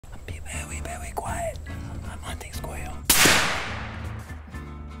Very quiet. I'm hunting squirrel.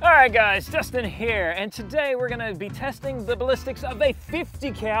 All right guys, Dustin here, and today we're gonna be testing the ballistics of a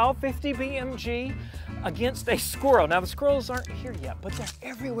 50 cal, 50 BMG against a squirrel. Now the squirrels aren't here yet, but they're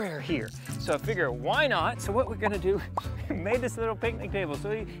everywhere here. So I figure why not? So what we're gonna do, we made this little picnic table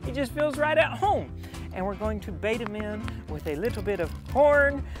so he just feels right at home. And we're going to bait him in with a little bit of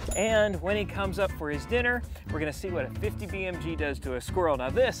corn, and when he comes up for his dinner, we're gonna see what a 50 BMG does to a squirrel. Now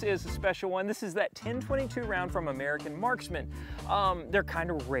this is a special one. This is that 1022 round from American Marksman. They're kind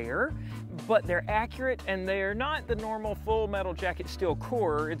of rare, but they're accurate, and they're not the normal full metal jacket steel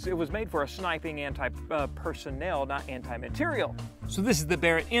core. It was made for a sniping anti-personnel, not anti-material. So this is the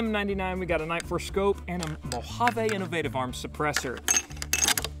Barrett M99. We got a Night Force scope and a Mojave Innovative Arms suppressor.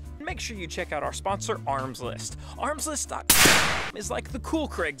 Make sure you check out our sponsor, Armslist. Armslist.com is like the cool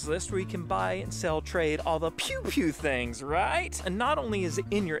Craigslist where you can buy and sell, trade all the pew-pew things, right? And not only is it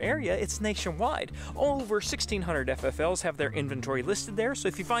in your area, it's nationwide. Over 1,600 FFLs have their inventory listed there, so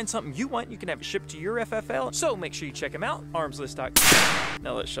if you find something you want, you can have it shipped to your FFL. So make sure you check them out, Armslist.com.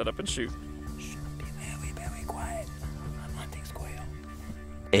 Now let's shut up and shoot. Be very quiet. I'm hunting squirrel.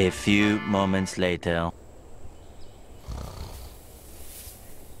 A few moments later.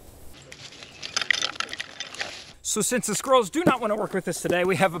 So since the squirrels do not want to work with us today,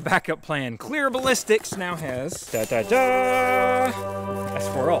 we have a backup plan. Clear Ballistics now has a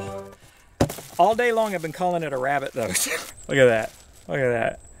squirrel. All day long I've been calling it a rabbit though. Look at that, look at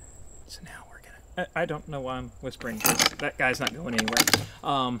that. So now we're gonna, I don't know why I'm whispering. That guy's not going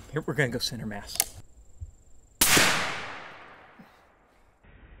anywhere. Here we're gonna go center mass.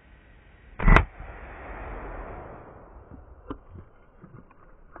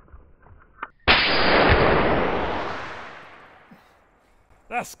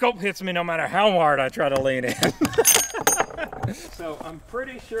 That scope hits me no matter how hard I try to lean in. So I'm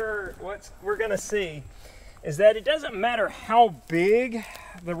pretty sure what we're gonna see is that it doesn't matter how big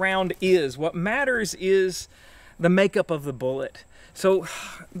the round is. What matters is the makeup of the bullet. So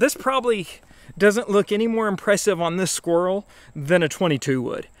this probably doesn't look any more impressive on this squirrel than a 22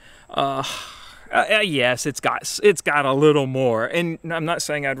 would. Yes, it's got a little more, and I'm not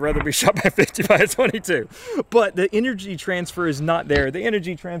saying I'd rather be shot by 50 by a 22, but the energy transfer is not there. The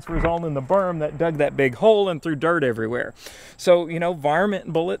energy transfer is all in the berm that dug that big hole and threw dirt everywhere. So, you know,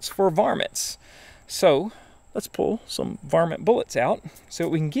 varmint bullets for varmints. So let's pull some varmint bullets out, see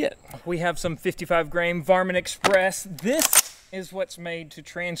what we can get. We have some 55 grain Varmint Express. This is what's made to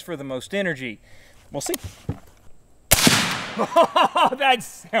transfer the most energy. We'll see. Oh, that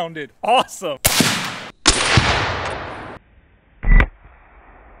sounded awesome.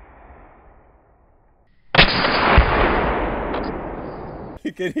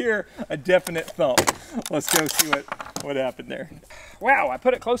 You can hear a definite thump. Let's go see what happened there. Wow, I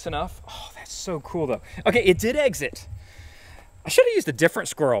put it close enough. Oh, that's so cool though. Okay, it did exit. I should have used a different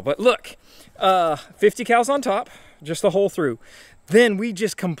squirrel, but look, 50 cals on top, just the hole through. Then we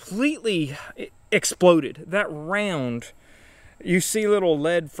just completely exploded. That round, you see little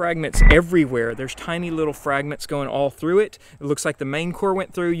lead fragments everywhere. There's tiny little fragments going all through it. It looks like the main core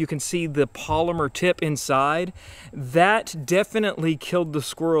went through. You can see the polymer tip inside. That definitely killed the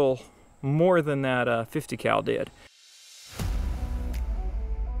squirrel more than that 50 cal did.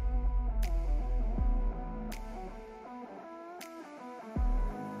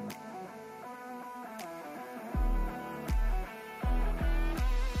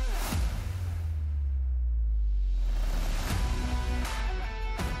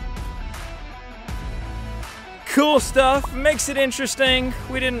 Cool stuff, makes it interesting.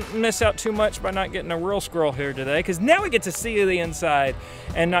 We didn't miss out too much by not getting a real squirrel here today, because now we get to see the inside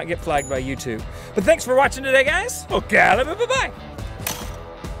and not get flagged by YouTube. But thanks for watching today, guys. Okay, bye-bye.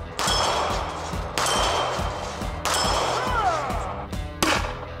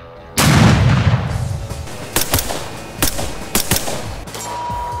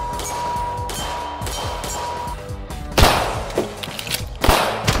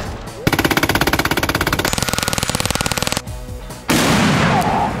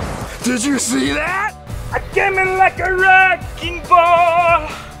 Did you see that? I came in like a wrecking ball.